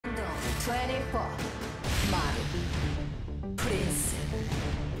Ro.24, Maru, Prince,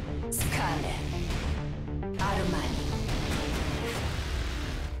 Scarlett, Armani.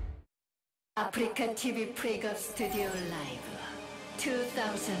 Africa TV Pregame Studio Live 2020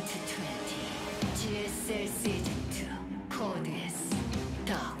 GSL Season 2 Code S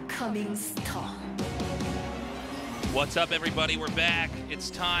The Coming Storm. What's up, everybody? We're back. It's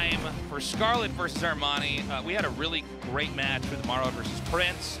time for Scarlett versus Armani. We had a really great match with Maru versus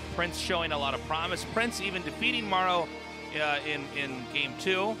Prince. Prince showing a lot of promise. Prince even defeating Maru in Game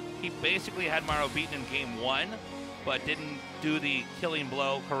 2. He basically had Maru beaten in Game 1, but didn't do the killing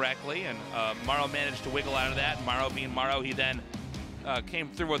blow correctly, and Maru managed to wiggle out of that. And Maru being Maru, he then came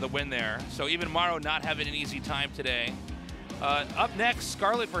through with a win there. So even Maru not having an easy time today. Up next,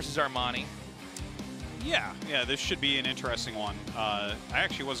 Scarlett versus Armani. Yeah, this should be an interesting one. I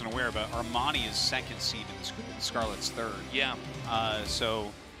actually wasn't aware, but Armani is second seed in this group, and Scarlett's third. Yeah.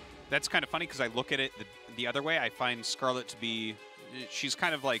 So that's kind of funny because I look at it the other way. I find Scarlett to be, she's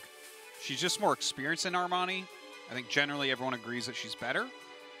kind of like, she's just more experienced than Armani. I think generally everyone agrees that she's better.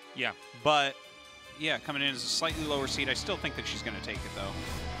 Yeah. But, yeah, coming in as a slightly lower seed, I still think that she's going to take it, though.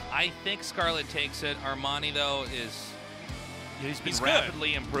 I think Scarlett takes it. Armani, though, he's been He's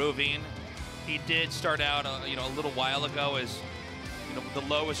rapidly improving. He did start out, a little while ago as, the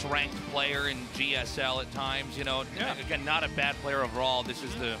lowest ranked player in GSL at times. Yeah. Again, not a bad player overall. This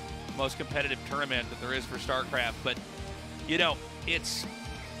is the most competitive tournament that there is for StarCraft. But, it's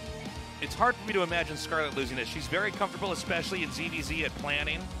hard for me to imagine Scarlett losing this. She's very comfortable, especially in ZVZ at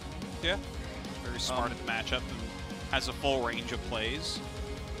planning. Yeah. Very smart at the matchup and has a full range of plays.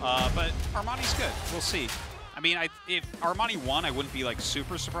 But Armani's good. We'll see. I mean, if Armani won, I wouldn't be like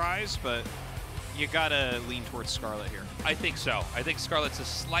super surprised, but you gotta lean towards Scarlett here. I think so. I think Scarlett's a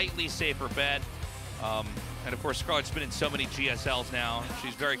slightly safer bet. And of course, Scarlett's been in so many GSLs now.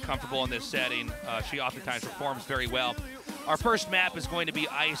 She's very comfortable in this setting. She oftentimes performs very well. Our first map is going to be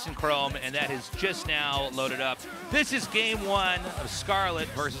Ice and Chrome, and that is just now loaded up. This is Game 1 of Scarlett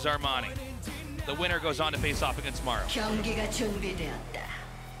versus Armani. The winner goes on to face off against Maru. 경기가 준비되었다.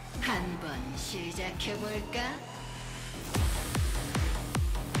 한번 시작해볼까?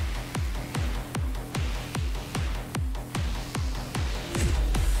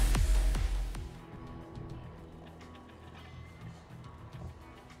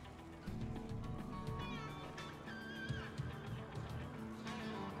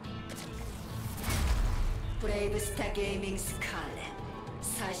 브레이브스타 게이밍 스칼렛,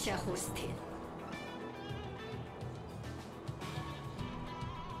 사샤 호스틴.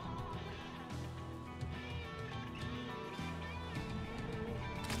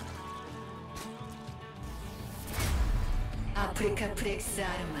 아프리카 프렉스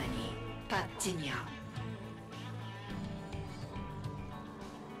아르마니, 박진영.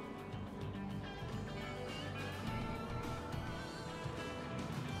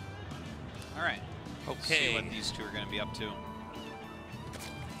 All right. Okay. See what these two are going to be up to.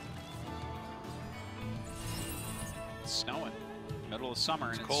 It's snowing. Middle of summer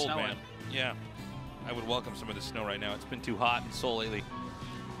and It's cold, snowing. man. Yeah. I would welcome some of the snow right now. It's been too hot in Seoul lately.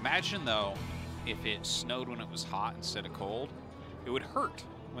 Imagine, though, if it snowed when it was hot instead of cold. It would hurt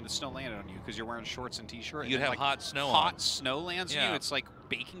when the snow landed on you because you're wearing shorts and t-shirt. You'd have like hot snow on. Hot snow lands on Yeah. you. It's like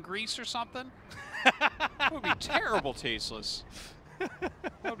bacon grease or something. That would be terrible tasteless. That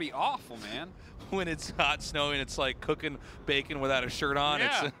would be awful, man. When it's hot snowing, it's like cooking bacon without a shirt on.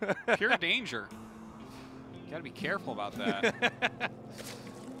 Yeah, It's pure danger. You gotta be careful about that.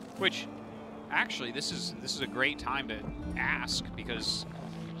 Which, actually, this is a great time to ask because,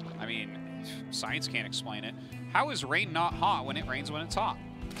 I mean, science can't explain it. How is rain not hot when it rains when it's hot?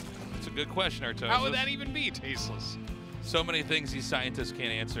 It's a good question, Artosis. How would that even be tasteless? So many things these scientists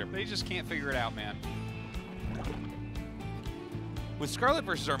can't answer. They just can't figure it out, man. With Scarlett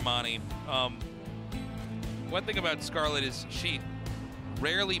versus Armani, one thing about Scarlett is she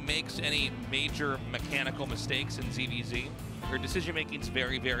rarely makes any major mechanical mistakes in ZVZ. Her decision-making is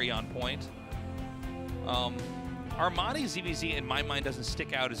very, very on point. Armani's ZVZ, in my mind, doesn't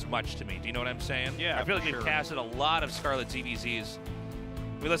stick out as much to me. Do you know what I'm saying? Yeah, I feel like for they've sure. casted a lot of Scarlett ZVZs.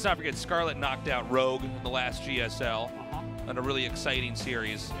 I mean, let's not forget, Scarlett knocked out Rogue in the last GSL in a really exciting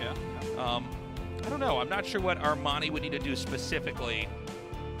series. Yeah. I don't know. I'm not sure what Armani would need to do specifically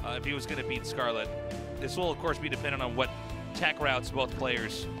if he was going to beat Scarlett. This will, of course, be dependent on what tech routes both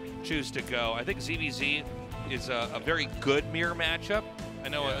players choose to go. I think ZVZ is a very good mirror matchup. I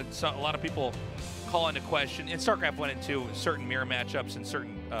know a lot of people call into question, in StarCraft 1 and 2, certain mirror matchups and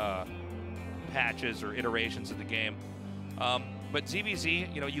certain patches or iterations of the game. But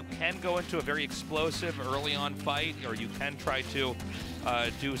ZVZ, you know, you can go into a very explosive early on fight, or you can try to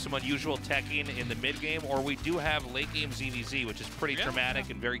do some unusual teching in the mid game, or we do have late game ZVZ, which is pretty dramatic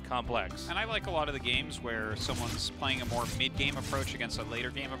and very complex. And I like a lot of the games where someone's playing a more mid game approach against a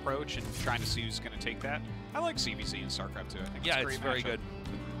later game approach and trying to see who's going to take that. I like ZVZ in StarCraft 2. I think it's very good.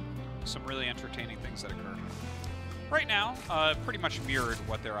 Some really entertaining things that occur. Right now, pretty much mirrored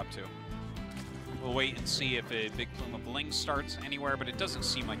what they're up to. We'll wait and see if a big plume of bling starts anywhere, but it doesn't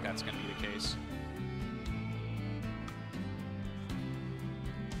seem like that's going to be the case.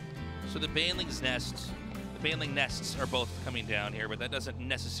 So the Baneling nests are both coming down here, but that doesn't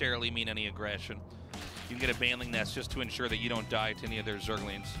necessarily mean any aggression. You can get a Baneling nest just to ensure that you don't die to any of their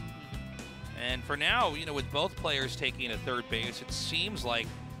Zerglings. And for now, you know, with both players taking a third base, it seems like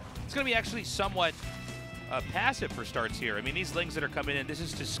it's going to be actually somewhat passive for starts here. I mean, these Lings that are coming in, this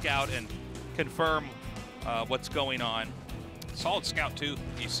is to scout and confirm what's going on. Solid scout, too.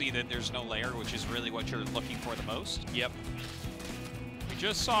 You see that there's no layer, which is really what you're looking for the most. Yep. We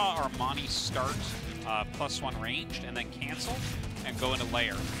just saw Armani start +1 ranged and then cancel and go into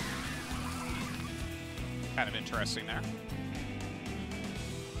layer. Kind of interesting there.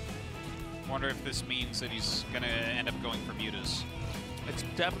 Wonder if this means that he's going to end up going for mutas. It's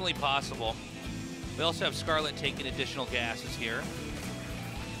definitely possible. We also have Scarlett taking additional gases here.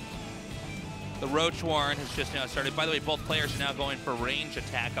 The Roach Warren has just now started. By the way, both players are now going for range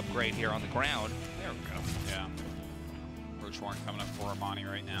attack upgrade here on the ground. There we go. Yeah. Roach Warren coming up for Armani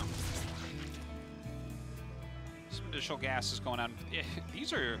right now. Some additional gases going on.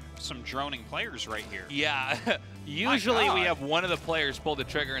 These are some droning players right here. Yeah. Usually we have one of the players pull the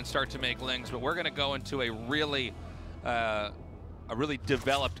trigger and start to make Lings, but we're going to go into a really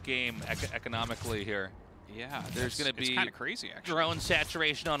developed game economically here. Yeah, there's going to be kind of crazy, actually. Drone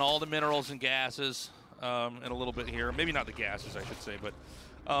saturation on all the minerals and gases, and a little bit here. Maybe not the gases, I should say, but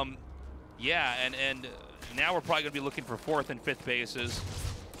yeah. And now we're probably going to be looking for 4th and 5th bases.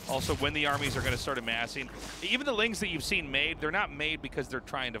 Also, when the armies are going to start amassing, even the Lings that you've seen made, they're not made because they're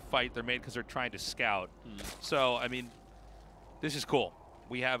trying to fight. They're made because they're trying to scout. So, I mean, this is cool.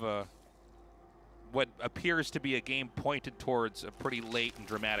 We have what appears to be a game pointed towards a pretty late and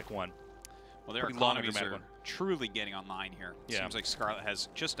dramatic one. Well, their economies are truly getting online here. It seems like Scarlett has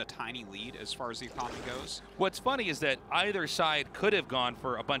just a tiny lead as far as the economy goes. What's funny is that either side could have gone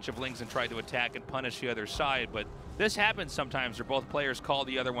for a bunch of Lings and tried to attack and punish the other side, but this happens sometimes where both players call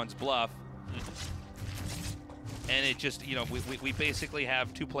the other one's bluff. And it just, you know, we basically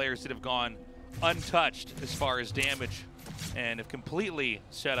have two players that have gone untouched as far as damage and have completely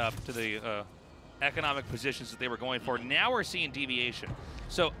set up to the economic positions that they were going for. Now we're seeing deviation.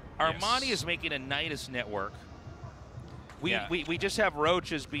 So Armani is making a Nidus network. We just have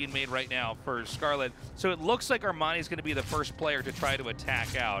roaches being made right now for Scarlett. So it looks like Armani is going to be the first player to try to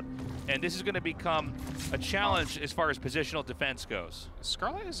attack out. And this is going to become a challenge as far as positional defense goes.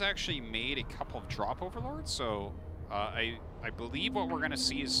 Scarlett has actually made a couple of drop overlords. So I believe what we're going to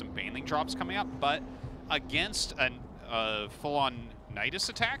see is some Baneling drops coming up. But against a full-on Nidus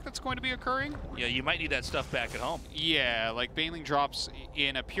attack that's going to be occurring. Yeah, you might need that stuff back at home. Yeah, like Baneling drops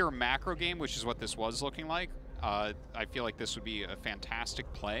in a pure macro game, which is what this was looking like. I feel like this would be a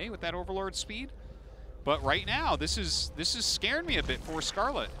fantastic play with that Overlord speed. But right now, this is scaring me a bit for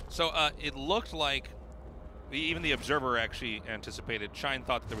Scarlett. So it looked like even the Observer actually anticipated. Shine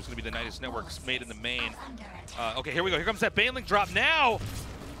thought that there was going to be the Nidus networks made in the main. Okay, here we go. Here comes that Baneling drop now.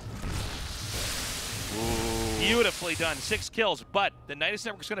 Ooh. Beautifully done. 6 kills, but the Nidus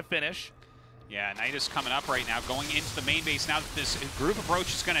network's going to finish. Yeah, Nidus coming up right now, going into the main base. Now that this group of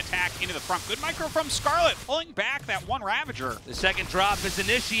Roach is going to attack into the front. Good micro from Scarlett, pulling back that one Ravager. The second drop is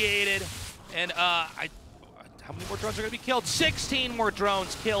initiated, and how many more drones are going to be killed? 16 more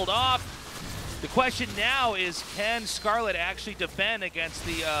drones killed off. The question now is, can Scarlett actually defend against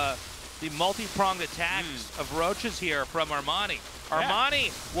the multi-pronged attacks of Roaches here from Armani?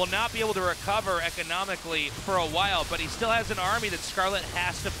 Armani will not be able to recover economically for a while, but he still has an army that Scarlett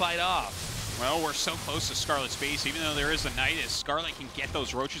has to fight off. Well, we're so close to Scarlett's base. Even though there is a Nidus, Scarlett can get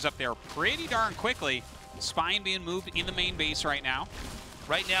those Roaches up there pretty darn quickly. Spine being moved in the main base right now.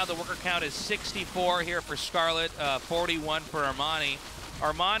 Right now, the worker count is 64 here for Scarlett, 41 for Armani.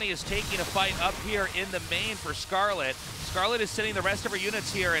 Armani is taking a fight up here in the main for Scarlett. Scarlett is sending the rest of her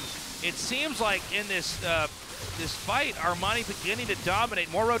units here, and it seems like in this this fight, Armani beginning to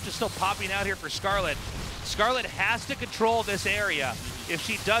dominate. More Roaches still popping out here for Scarlett. Scarlett has to control this area. If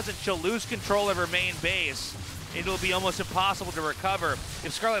she doesn't, she'll lose control of her main base. It will be almost impossible to recover.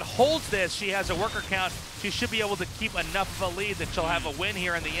 If Scarlett holds this, she has a worker count. She should be able to keep enough of a lead that she'll have a win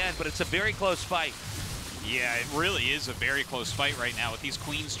here in the end, but it's a very close fight. Yeah, it really is a very close fight right now with these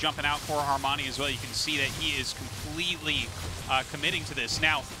queens jumping out for Armani as well. You can see that he is completely committing to this.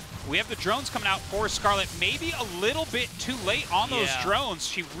 Now, we have the drones coming out for Scarlett. Maybe a little bit too late on those drones.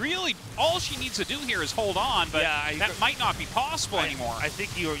 She really, all she needs to do here is hold on, but that might not be possible anymore. I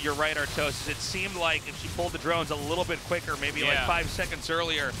think you're right, Artosis. It seemed like if she pulled the drones a little bit quicker, maybe like 5 seconds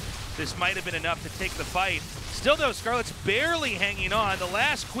earlier, this might have been enough to take the fight. Still, though, Scarlett's barely hanging on. The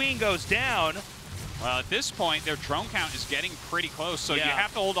last queen goes down. Well, at this point, their drone count is getting pretty close, so you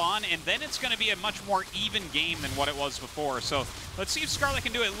have to hold on, and then it's going to be a much more even game than what it was before. So let's see if Scarlett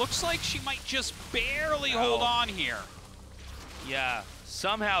can do it. Looks like she might just barely hold on here. Yeah,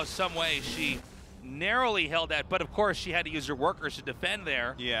 somehow, some way, she narrowly held that, but of course she had to use her workers to defend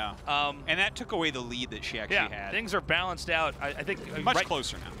there. Yeah, and that took away the lead that she actually had. Things are balanced out. I think much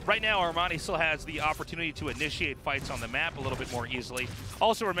closer now. Right now, Armani still has the opportunity to initiate fights on the map a little bit more easily.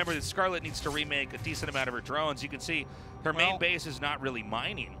 Also, remember that Scarlett needs to remake a decent amount of her drones. You can see her main base is not really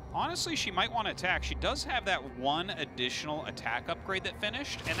mining. Honestly, she might want to attack. She does have that one additional attack upgrade that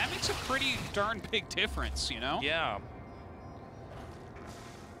finished, and that makes a pretty darn big difference, you know? Yeah.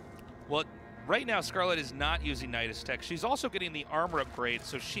 Well, right now, Scarlett is not using Nidus Tech. She's also getting the armor upgrade,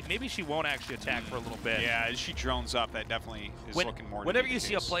 so maybe she won't actually attack for a little bit. Yeah, as she drones up, that definitely is looking more. Whenever you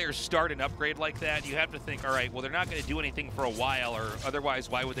see a player start an upgrade like that, you have to think, all right, well, they're not going to do anything for a while, or otherwise,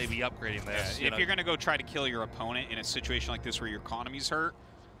 why would they be upgrading this? Yeah, if you're going to go try to kill your opponent in a situation like this where your economy's hurt,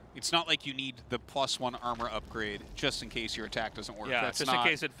 it's not like you need the +1 armor upgrade just in case your attack doesn't work. Yeah, just in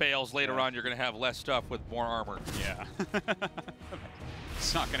case it fails later on, you're going to have less stuff with more armor. Yeah.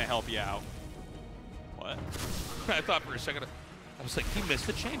 It's not going to help you out. What? I thought for a second, I was like, he missed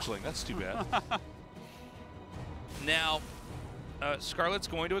the changeling. That's too bad. Now, Scarlett's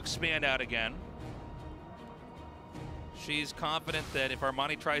going to expand out again. She's confident that if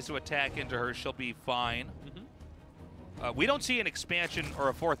Armani tries to attack into her, she'll be fine. We don't see an expansion, or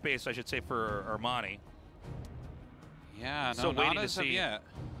a fourth base, I should say, for Armani. Yeah, no, not as of yet.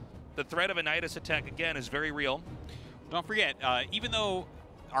 The threat of a Nidus attack, again, is very real. Don't forget, even though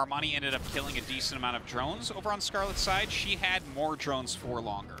Armani ended up killing a decent amount of drones over on Scarlett's side, she had more drones for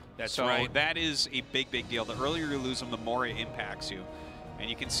longer. That's right. So that is a big, big deal. The earlier you lose them, the more it impacts you. And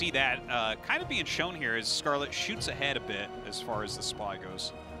you can see that kind of being shown here as Scarlett shoots ahead a bit as far as the supply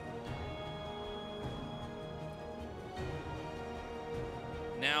goes.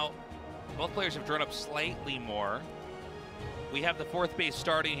 Now, both players have drawn up slightly more. We have the fourth base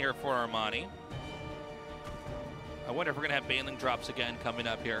starting here for Armani. I wonder if we're going to have Baneling drops again coming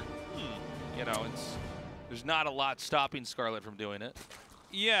up here. You know, there's not a lot stopping Scarlett from doing it.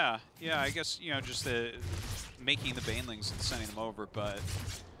 Yeah, I guess, you know, just making the Banelings and sending them over, but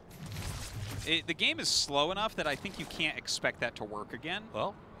the game is slow enough that I think you can't expect that to work again.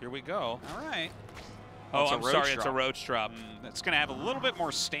 Well, here we go. All right. Oh, I'm sorry, it's a roach drop. That's going to have a little bit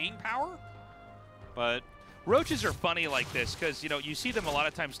more staying power, but roaches are funny like this because, you know, you see them a lot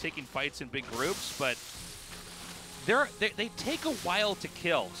of times taking fights in big groups, but they take a while to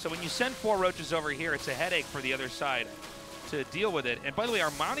kill. So when you send 4 roaches over here, it's a headache for the other side to deal with it. And by the way,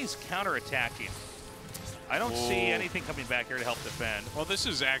 Armani's counterattacking. I don't see anything coming back here to help defend. Well, this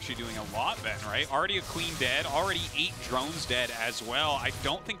is actually doing a lot, Ben, right? Already a queen dead, already 8 drones dead as well. I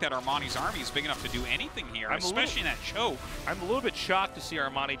don't think that Armani's army is big enough to do anything here, especially in that choke. I'm a little bit shocked to see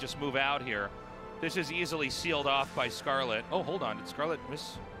Armani just move out here. This is easily sealed off by Scarlett. Oh, hold on. Did Scarlett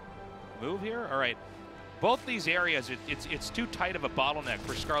move here? All right. Both these areas, it's too tight of a bottleneck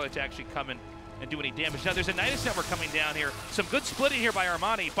for Scarlett to actually come in and do any damage. Now, there's a Nidus Network coming down here. Some good splitting here by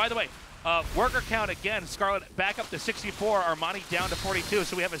Armani. By the way, worker count again, Scarlett back up to 64, Armani down to 42.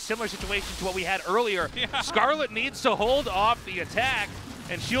 So we have a similar situation to what we had earlier. Yeah. Scarlett needs to hold off the attack,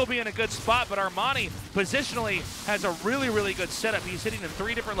 and she'll be in a good spot. But Armani positionally has a really, really good setup. He's hitting in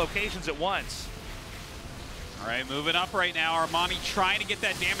 3 different locations at once. All right, moving up right now. Armani trying to get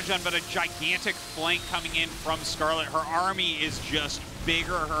that damage on, but a gigantic flank coming in from Scarlett. Her army is just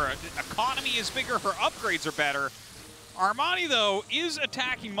bigger. Her economy is bigger. Her upgrades are better. Armani, though, is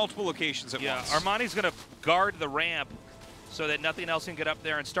attacking multiple locations at once. Armani's going to guard the ramp so that nothing else can get up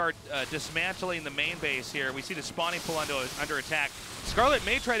there and start dismantling the main base here. We see the spawning pool under attack. Scarlett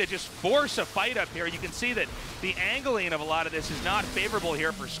may try to just force a fight up here. You can see that the angling of a lot of this is not favorable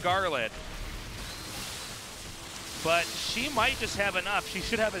here for Scarlett. But she might just have enough. She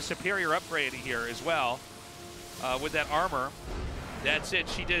should have a superior upgrade here as well with that armor. That's it.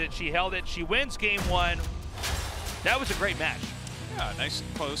 She did it. She held it. She wins game 1. That was a great match. Yeah, nice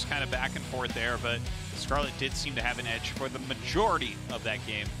and close, kind of back and forth there, but Scarlett did seem to have an edge for the majority of that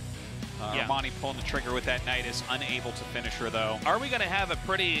game. Yeah. Armani pulling the trigger with that Knight is unable to finish her, though. Are we going to have a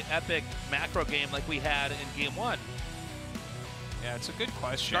pretty epic macro game like we had in Game 1? Yeah, it's a good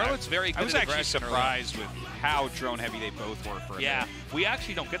question. Scarlett's very good I was at actually aggression surprised with how drone-heavy they both were for a Yeah, bit. we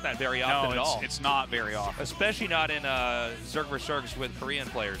actually don't get that very often at all. It's not very often. Especially not in Zerg vs. Zergs with Korean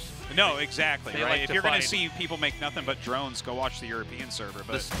players. No, exactly. They Right? like If to you're going to fight. see people make nothing but drones, go watch the European server.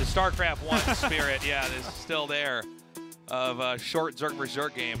 But The StarCraft 1 spirit, yeah, is still there of short Zerg vs.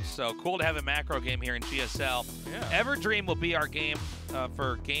 Zerg games. So cool to have a macro game here in GSL. Yeah. Everdream will be our game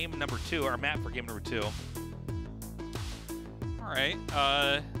for game number 2, our map for game number 2. all right.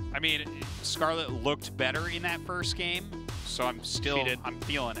 I mean, Scarlett looked better in that first game, so I'm feeling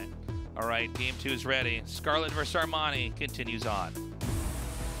it. All right, game 2 is ready. Scarlett vs. Armani continues on.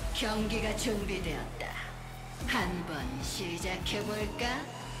 경기가 준비되었다. 한번 시작해 볼까?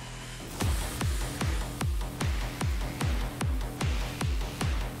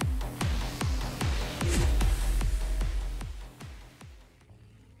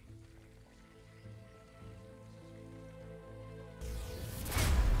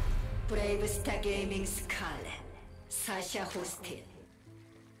 브레이브스타 게이밍 스칼렛, 사샤 호스틴.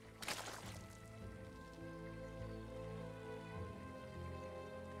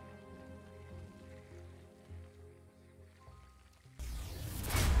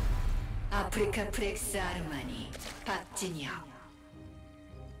 아프리카 프렉스 아르마니, 박진영.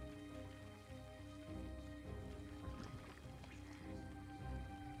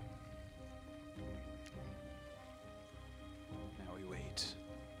 Now we wait.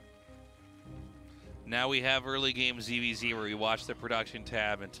 Now we have early game ZVZ where we watch the production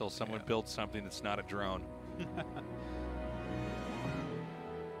tab until someone builds something that's not a drone. I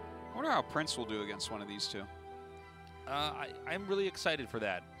wonder how Prince will do against one of these two. I'm really excited for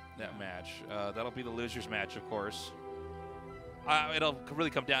that match. That'll be the losers match, of course. It'll really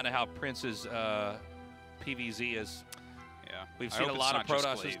come down to how Prince's PVZ is. Yeah, We've seen a lot of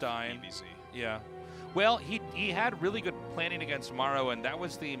Protosses dying. PVZ. Yeah. Well, he had really good planning against Maru, and that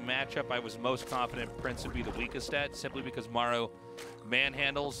was the matchup I was most confident Prince would be the weakest at, simply because Maru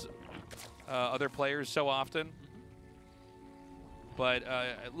manhandles other players so often. But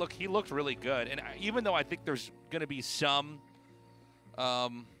look, he looked really good, and even though I think there's going to be some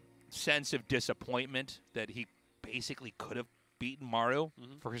sense of disappointment that he basically could have beaten Maru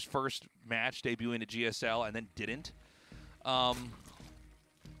for his first match debuting at GSL and then didn't.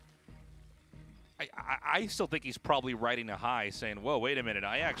 I still think he's probably riding a high saying, whoa, wait a minute,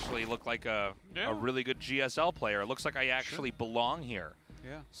 I actually look like a really good GSL player. It looks like I actually belong here.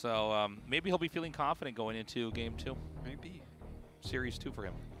 Yeah. So maybe he'll be feeling confident going into game 2. Maybe. Series 2 for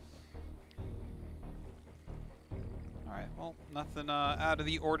him. All right, well, nothing out of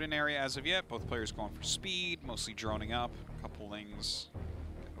the ordinary as of yet. Both players going for speed, mostly droning up. A couple lings,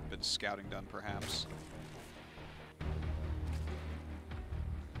 a bit of scouting done perhaps.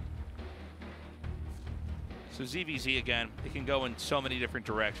 So ZVZ, again, it can go in so many different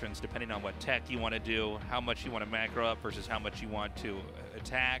directions depending on what tech you want to do, how much you want to macro up versus how much you want to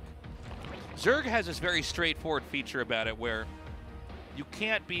attack. Zerg has this very straightforward feature about it where you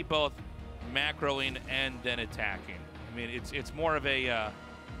can't be both macroing and then attacking. I mean, it's more of a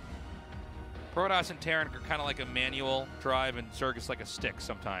Protoss and Terran are kind of like a manual drive, and Zerg is like a stick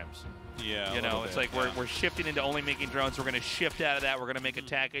sometimes. Yeah, you know, it's like we're shifting into only making drones. We're going to shift out of that. We're going to make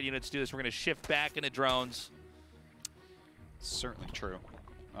attack units do this. We're going to shift back into drones. Certainly true.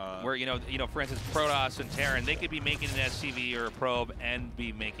 Where you know, for instance, Protoss and Terran, they could be making an SCV or a probe and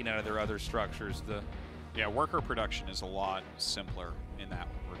be making out of their other structures. Yeah, worker production is a lot simpler in that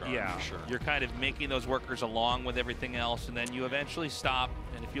regard. Yeah, for sure. You're kind of making those workers along with everything else, and then you eventually stop.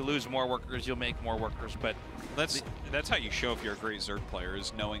 And if you lose more workers, you'll make more workers. But that's how you show if you're a great Zerg player,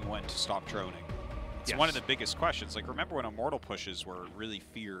 is knowing when to stop droning. It's one of the biggest questions. Like, remember when Immortal pushes were really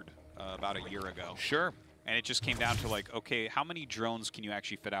feared about a year ago? Sure. And it just came down to like, okay, how many drones can you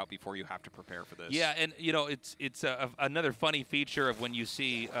actually fit out before you have to prepare for this? Yeah, and you know, it's another funny feature of when you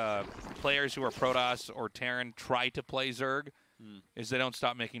see players who are Protoss or Terran try to play Zerg, is they don't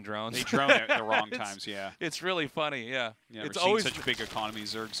stop making drones. They drone at the wrong times. Yeah. It's really funny. Yeah. It's always such big economy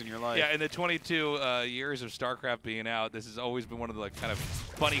Zergs in your life. Yeah, in the 22 years of StarCraft being out, this has always been one of the kind of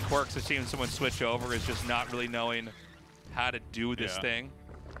funny quirks of seeing someone switch over, is just not really knowing how to do this thing.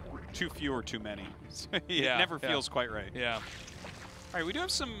 Too few or too many. It never feels quite right. Yeah. All right, we do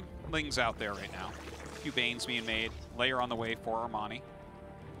have some lings out there right now. A few Banes being made. Layer on the way for Armani.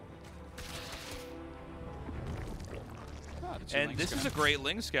 And this is a great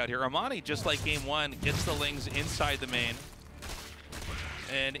ling scout here. Armani, just like game 1, gets the lings inside the main.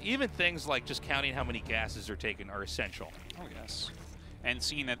 And even things like just counting how many gases are taken are essential. Oh, yes. And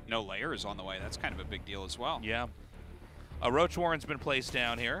seeing that no layer is on the way, that's kind of a big deal as well. Yeah. A Roach Warren's been placed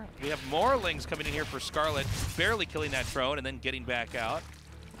down here. We have more Lings coming in here for Scarlett, barely killing that drone and then getting back out.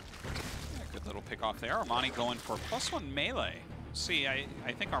 Yeah, good little pick off there. Armani going for +1 melee. See, I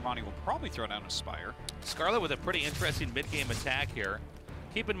think Armani will probably throw down a Spire. Scarlett with a pretty interesting mid-game attack here.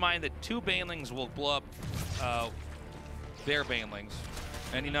 Keep in mind that 2 Banelings will blow up their Banelings,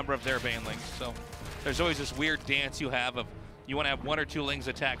 any number of their Banelings. So there's always this weird dance you have of you want to have 1 or 2 Lings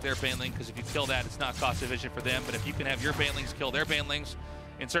attack their Baneling, because if you kill that, it's not cost efficient for them. But if you can have your Banelings kill their Banelings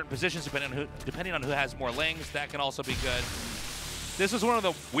in certain positions, depending on who has more Lings, that can also be good. This was one of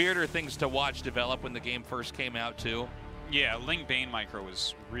the weirder things to watch develop when the game first came out, too. Yeah, Ling Bane micro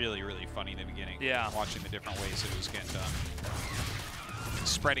was really, really funny in the beginning. Yeah. Watching the different ways it was getting done.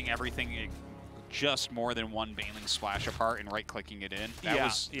 Spreading everything just more than 1 Baneling splash apart and right-clicking it in. That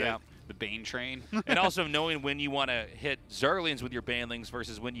was the Bane train. And also knowing when you want to hit Zerglings with your Banelings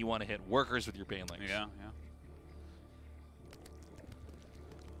versus when you want to hit Workers with your Banelings. Yeah, yeah.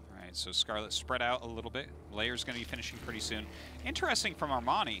 All right, so Scarlett spread out a little bit. Layer's going to be finishing pretty soon. Interesting from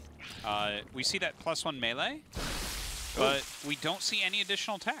Armani, we see that +1 melee, but we don't see any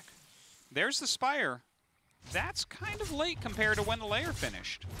additional tech. There's the Spire. That's kind of late compared to when the layer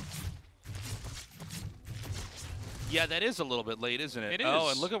finished. Yeah, that is a little bit late, isn't it? It is. Oh,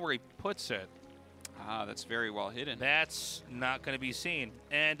 and look at where he puts it. Ah, that's very well hidden. That's not going to be seen.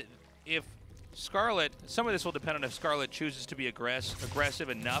 And if Scarlett, some of this will depend on if Scarlett chooses to be aggressive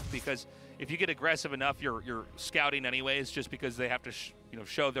enough, because if you get aggressive enough, you're scouting anyways, just because they have to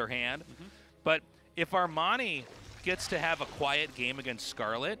show their hand. Mm-hmm. But if Armani gets to have a quiet game against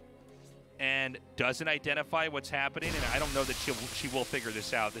Scarlett and doesn't identify what's happening, and I don't know that she will figure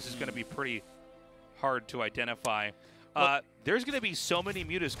this out. This is going to be pretty hard to identify. There's going to be so many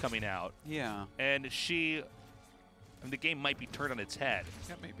mutas coming out. Yeah. And the game might be turned on its head.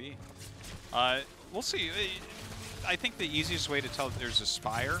 Yeah, maybe. We'll see. I think the easiest way to tell that there's a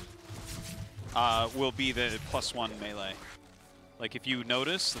Spire will be the +1 melee. Like, if you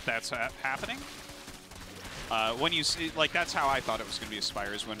notice that that's happening, when you see, like, that's how I thought it was going to be a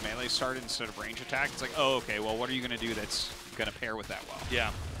Spire, is when melee started instead of range attack. It's like, oh, okay, well, what are you going to do that's going to pair with that well? Yeah.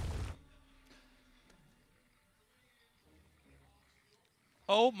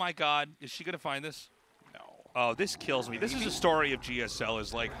 Oh my God, is she going to find this? No. Oh, this kills me. This is the story of GSL,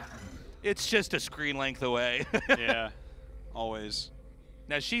 is like, it's just a screen length away. Yeah, always.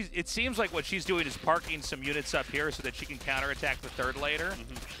 Now, it seems like what she's doing is parking some units up here so that she can counterattack the third later,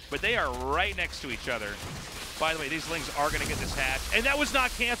 but they are right next to each other. By the way, these Lings are going to get this hatch, and that was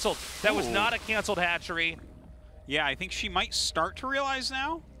not canceled. That was not a canceled hatchery. Yeah, I think she might start to realize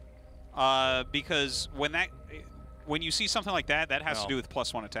now, because when you see something like that, that has to do with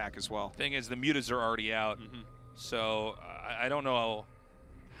 +1 attack as well. Thing is, the mutas are already out, so I don't know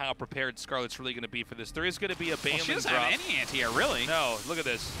how prepared Scarlett's really going to be for this. There is going to be a Baneling drop. She doesn't have any anti-air, really. No, look at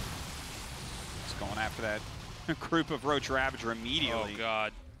this. It's going after that group of Roach Ravager immediately. Oh,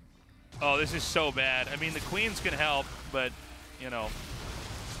 God. Oh, this is so bad. I mean, the Queens can help, but, they're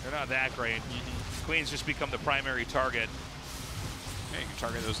not that great. Queens just become the primary target. Yeah, you can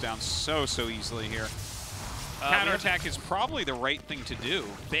target those down so easily here. Counterattack is probably the right thing to do.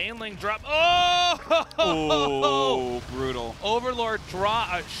 Baneling drop. Oh! Oh, brutal. Overlord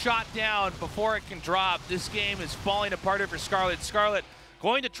shot down before it can drop. This game is falling apart for Scarlett. Scarlett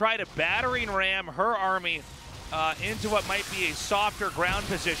going to try to battering ram her army into what might be a softer ground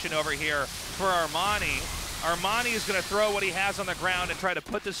position over here for Armani. Armani is going to throw what he has on the ground and try to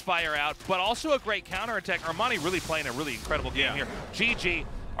put this fire out, but also a great counterattack. Armani really playing a really incredible game here. GG,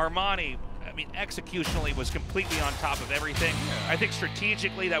 Armani. I mean, executionally was completely on top of everything. I think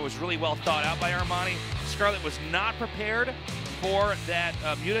strategically that was really well thought out by Armani. Scarlett was not prepared for that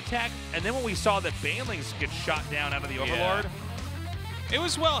mute attack. And then when we saw that Banelings get shot down out of the Overlord. It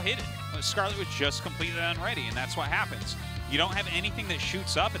was well hidden. Scarlett was just completely unready, and that's what happens. You don't have anything that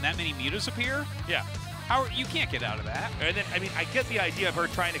shoots up and that many mutas appear. Yeah. You can't get out of that. And then, I mean, I get the idea of her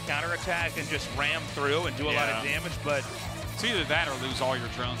trying to counterattack and just ram through and do a lot of damage, but it's either that or lose all your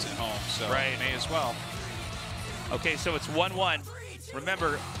drones at home, so may as well. Okay, so it's 1-1.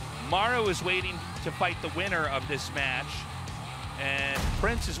 Remember, Maru is waiting to fight the winner of this match, and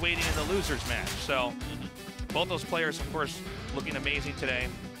Prince is waiting in the loser's match. So both those players, of course, looking amazing today.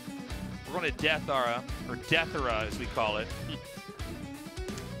 We're going to Death Era, or Death Era as we call it.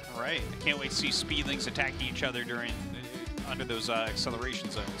 All right, I can't wait to see Speedlings attacking each other under those acceleration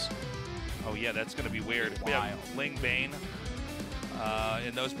zones. Oh yeah, that's going to be weird. We have Ling Bane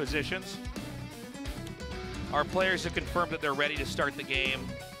in those positions. Our players have confirmed that they're ready to start the game.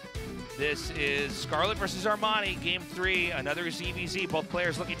 This is Scarlett versus Armani, Game 3, another ZVZ. Both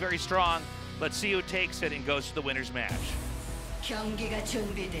players looking very strong. Let's see who takes it and goes to the winner's match. 경기가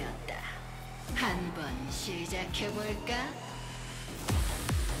준비되었다. 한번 시작해볼까?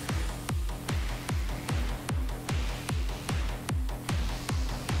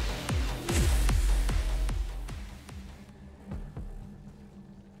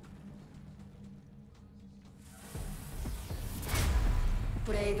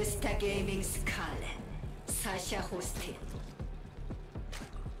 브레이브스타 게이밍 스칼렛, 사샤 호스틴.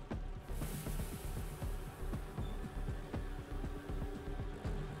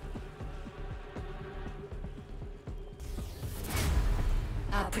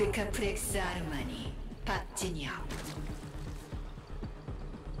 아프리카 프렉스 아르마니, 박진영.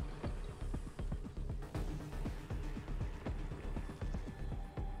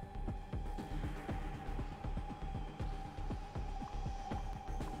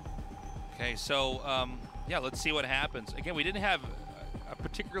 Okay, so yeah, let's see what happens. Again, we didn't have a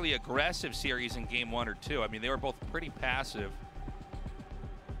particularly aggressive series in Game 1 or 2. I mean, they were both pretty passive.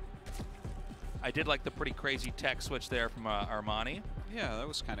 I did like the pretty crazy tech switch there from Armani. Yeah, that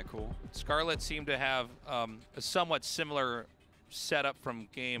was kind of cool. Scarlett seemed to have a somewhat similar setup from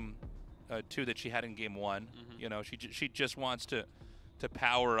Game 2 that she had in Game 1. You know, she just wants to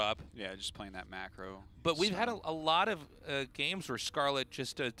power up. Yeah, just playing that macro. But we've had a lot of games where Scarlett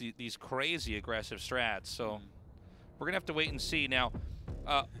just does these crazy aggressive strats. So we're going to have to wait and see. Now,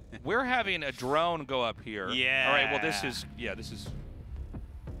 we're having a drone go up here. Yeah. All right, well, this is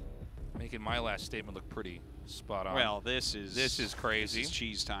making my last statement look pretty spot on. Well, this is crazy. This is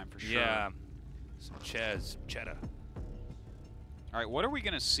cheese time for sure. Yeah. Some cheddar. All right, what are we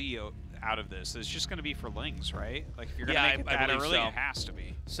going to see out of this? It's just going to be for Lings, right? Like, if you're going to make it I that believe early, so. it has to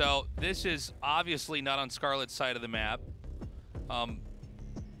be. So this is obviously not on Scarlett's side of the map.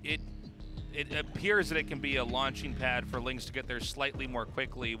 It appears that it can be a launching pad for Lings to get there slightly more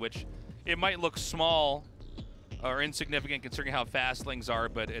quickly, which it might look small or insignificant considering how fast Lings are,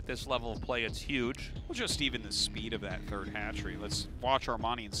 but at this level of play, it's huge. Well, just even the speed of that third hatchery. Let's watch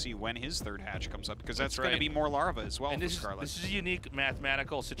Armani and see when his third hatch comes up, because that's going to be more larva as well and for this Scarlett. This is a unique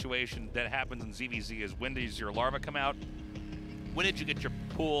mathematical situation that happens in ZVZ is when does your larva come out? When did you get your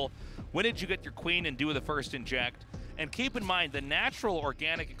pool? When did you get your queen and do the first inject? And keep in mind the natural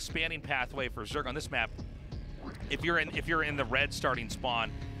organic expanding pathway for Zerg on this map, if you're in the red starting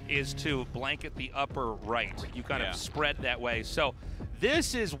spawn, is to blanket the upper right. You kind of spread that way. So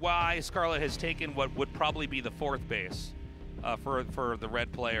this is why Scarlett has taken what would probably be the fourth base for the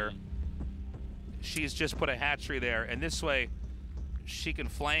red player. She's just put a hatchery there, and this way she can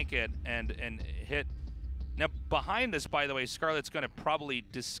flank it and hit. Now behind this, by the way, Scarlett's going to probably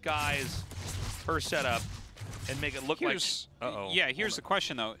disguise her setup and make it look like. Yeah, here's the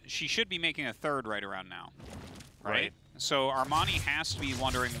question though. She should be making a third right around now, right? So Armani has to be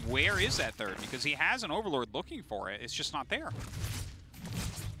wondering, where is that third? Because he has an Overlord looking for it. It's just not there.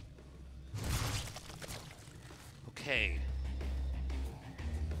 Okay.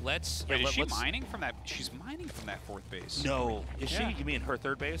 Let's... Wait, is she mining from that? She's mining from that fourth base. No. Is she? You mean her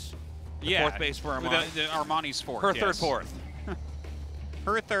third base? The fourth base for Armani? Armani's fourth, Her third, fourth.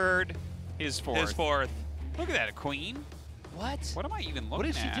 Her third, his fourth. His fourth. Look at that, a queen? What? What am I even looking at? What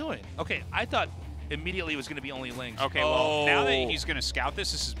is she doing? Okay, I thought immediately it was going to be only Lings. Okay, well, now that he's going to scout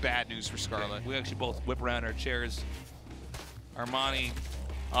this is bad news for Scarlett. Okay. We actually both whip around our chairs. Armani.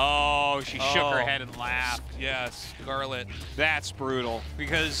 Oh, she shook her head and laughed. Yes, Scarlett. That's brutal,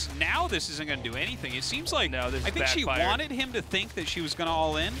 because now this isn't going to do anything. It seems like, no, this I think she wanted him to think that she was going to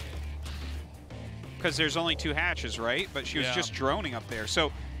all in, because there's only 2 hatches, right? But she was just droning up there.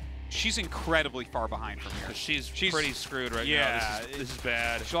 So she's incredibly far behind from here. She's pretty screwed right now. This is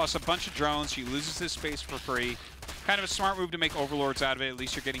bad. She lost a bunch of drones. She loses this space for free. Kind of a smart move to make Overlords out of it. At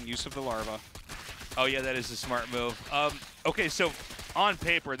least you're getting use of the larva. Oh, yeah, that is a smart move. Okay, so on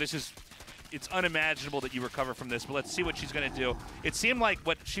paper, it's unimaginable that you recover from this, but let's see what she's going to do. It seemed like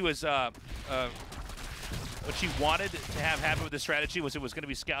what she was... what she wanted to have happen with the strategy was it was going to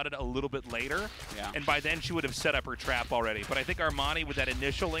be scouted a little bit later, and by then she would have set up her trap already. But I think Armani, with that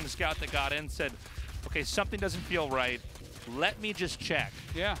initial Ling scout that got in, said, okay, something doesn't feel right. Let me just check.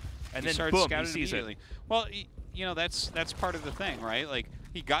 Yeah. And then, boom, he sees it. Well, you know, that's part of the thing, right? Like,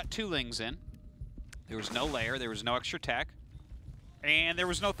 he got 2 Lings in. There was no layer. There was no extra tech. And there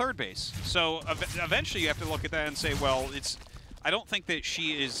was no third base. So eventually you have to look at that and say, well, I don't think that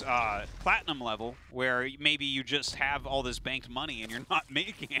she is platinum level, where maybe you just have all this banked money and you're not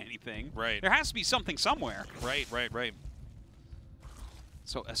making anything. Right. There has to be something somewhere. Right.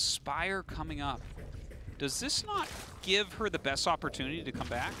 So Aspire coming up. Does this not give her the best opportunity to come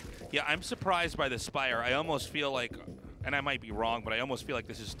back? Yeah, I'm surprised by the Spire. I almost feel like, and I might be wrong, but I almost feel like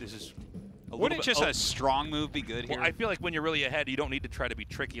this is a Wouldn't just a strong move be good here? Well, I feel like when you're really ahead, you don't need to try to be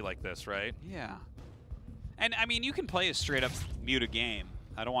tricky like this, right? Yeah. And, I mean, you can play a straight-up Muta game.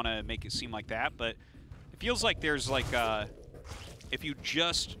 I don't want to make it seem like that, but it feels like there's, like, if you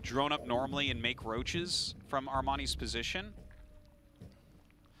just drone up normally and make roaches from Armani's position,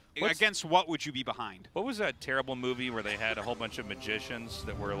 against what would you be behind? What was that terrible movie where they had a whole bunch of magicians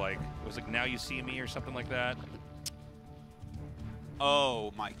that were, like, it was like Now You See Me or something like that?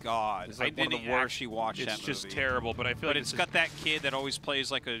 Oh my God! It's like I didn't actually watch that movie. It's just terrible, but I feel like it's got that kid that always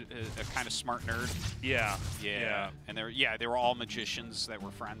plays like a kind of smart nerd. Yeah. And they were all magicians that were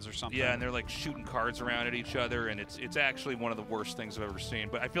friends or something. Yeah, and they're like shooting cards around at each other, and it's actually one of the worst things I've ever seen.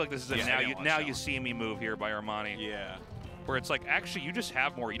 But I feel like this is a now you see me move here by Armani. Yeah. Where it's like, actually, you just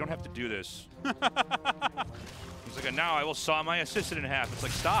have more. You don't have to do this. He's like, now I will saw my assistant in half. It's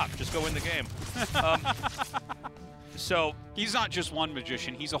like, stop, just go win the game. So he's not just one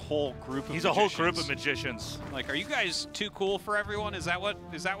magician; he's a whole group of. He's a whole group of magicians. Like, are you guys too cool for everyone? Is that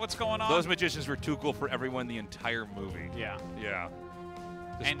what's going on? Those magicians were too cool for everyone the entire movie. Yeah. Yeah.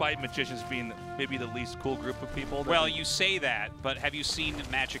 Despite magicians being maybe the least cool group of people. Well, you say that, but have you seen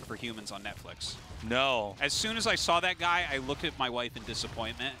Magic for Humans on Netflix? No. As soon as I saw that guy, I looked at my wife in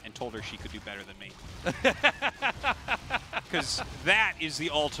disappointment and told her she could do better than me. Because that is the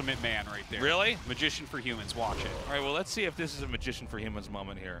ultimate man right there. Really? Magician for Humans. Watch it. All right, well, let's see if this is a Magician for Humans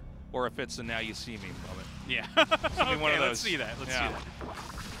moment here. Or if it's a Now You See Me moment. Yeah. Okay, one of those. Let's see that. Let's see that.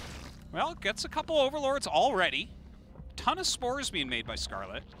 Well, gets a couple Overlords already. Ton of spores being made by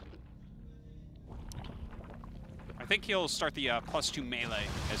Scarlett. I think he'll start the +2 melee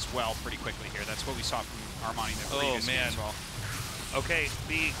as well pretty quickly here. That's what we saw from Armani in the previous game as well. Okay,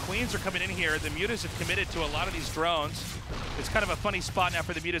 the Queens are coming in here. The Mutas have committed to a lot of these drones. It's kind of a funny spot now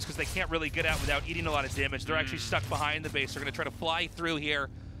for the Mutas because they can't really get out without eating a lot of damage. They're actually stuck behind the base. They're going to try to fly through here.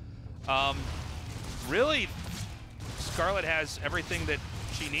 Really, Scarlett has everything that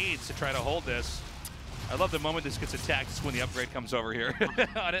she needs to try to hold this. I love the moment this gets attacked. It's when the upgrade comes over here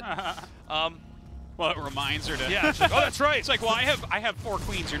on it. Well, it reminds her to. Yeah, it's like, oh, that's right. It's like, well, I have 4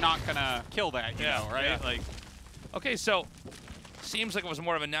 queens. You're not gonna kill that, you know, right? Yeah. Like, okay, so seems like it was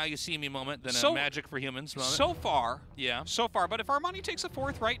more of a Now You See Me moment than a Magic for Humans moment. So far, yeah. So far, but if Armani takes a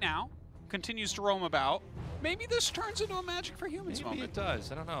 4th right now, continues to roam about, maybe this turns into a Magic for Humans moment. Maybe it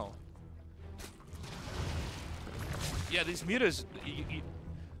does. I don't know. Yeah, these Mutas.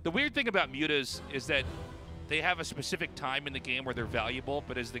 The weird thing about Mutas is that they have a specific time in the game where they're valuable,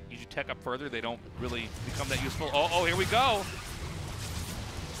 but as you tech up further, they don't really become that useful. Oh, here we go.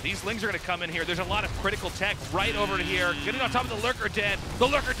 These Lings are going to come in here. There's a lot of critical tech right over to here. Getting on top of the Lurker Den. The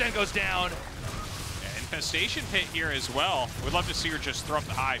Lurker Den goes down. Yeah, Infestation Pit here as well. We'd love to see her just throw up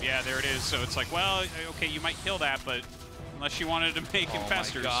the Hive. Yeah, there it is. So it's like, well, okay, you might kill that, but unless you wanted to make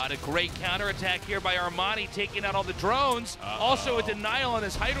Infestors. Oh my God, a great counterattack here by Armani, taking out all the drones. Also a denial on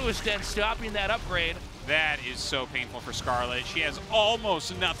this Hydroish Den, stopping that upgrade. That is so painful for Scarlett. She has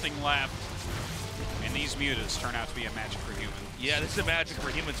almost nothing left. And these Mutas turn out to be a Magic for Humans. Yeah, this is a Magic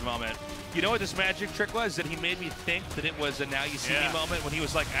for Humans moment. You know what this magic trick was? That he made me think that it was a Now You See Me moment when he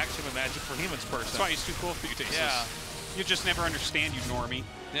was like, actually, I'm a Magic for Humans person. That's why he's too cool for you, Tasis. Yeah. You just never understand, you normie.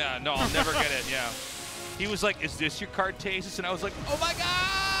 Yeah, no, I'll never get it, yeah. He was like, is this your card, Tasis? And I was like, oh my God!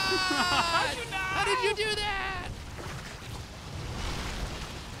 How did you do that?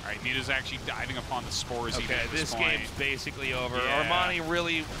 All right, Muta's actually diving upon the spores. Okay, this game's basically over. Yeah. Armani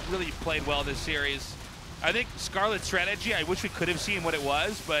really played well this series. I think Scarlett's strategy, I wish we could have seen what it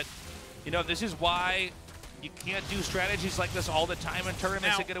was, but, you know, this is why you can't do strategies like this all the time in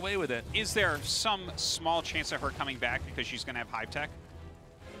tournaments to get away with it. Is there some small chance of her coming back because she's going to have Hive Tech?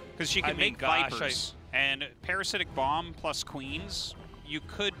 Because she can make Vipers and Parasitic Bomb plus Queens, you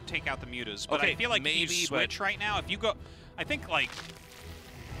could take out the Mutas. But I feel like if you switch right now, if you go, I think, like,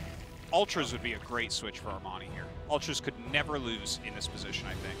 Ultras would be a great switch for Armani here. Ultras could never lose in this position,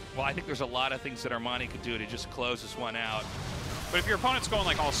 I think. Well, I think there's a lot of things that Armani could do to just close this one out. But if your opponent's going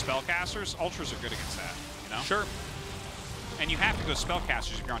like all spellcasters, Ultras are good against that, you know? Sure. And you have to go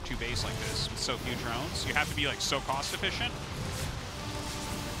spellcasters if you're on 2 base like this with so few drones. You have to be like so cost efficient.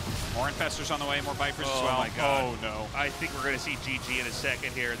 More Infestors on the way, more Vipers as well. Oh my God. Oh no. I think we're going to see GG in a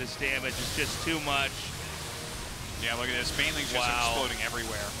second here. This damage is just too much. Yeah, look at this. Baneling's just exploding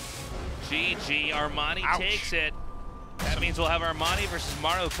everywhere. GG, Armani takes it. That means we'll have Armani versus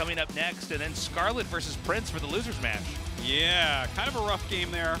Maru coming up next, and then Scarlett versus Prince for the losers match. Yeah, kind of a rough game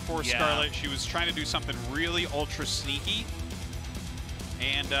there for Scarlett. She was trying to do something really ultra sneaky,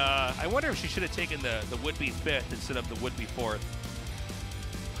 And I wonder if she should have taken the would-be 5th instead of the would-be 4th.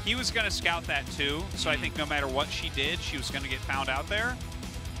 he was going to scout that too, so I think no matter what she did, she was going to get found out there.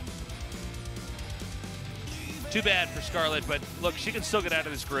 Too bad for Scarlett, but look, she can still get out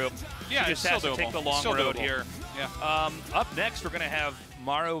of this group. Yeah, she it's just has still to doable. take the long Still road doable. here. Yeah. Up next, we're going to have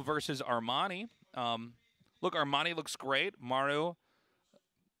Maru versus Armani. Look, Armani looks great. Maru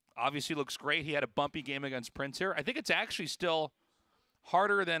obviously looks great. He had a bumpy game against Prince here. I think it's actually still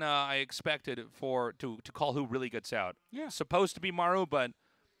harder than I expected to call who really gets out. Yeah. Supposed to be Maru, but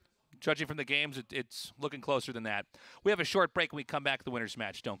judging from the games, it's looking closer than that. We have a short break. When we come back, the winner's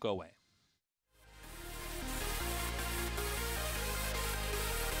match. Don't go away.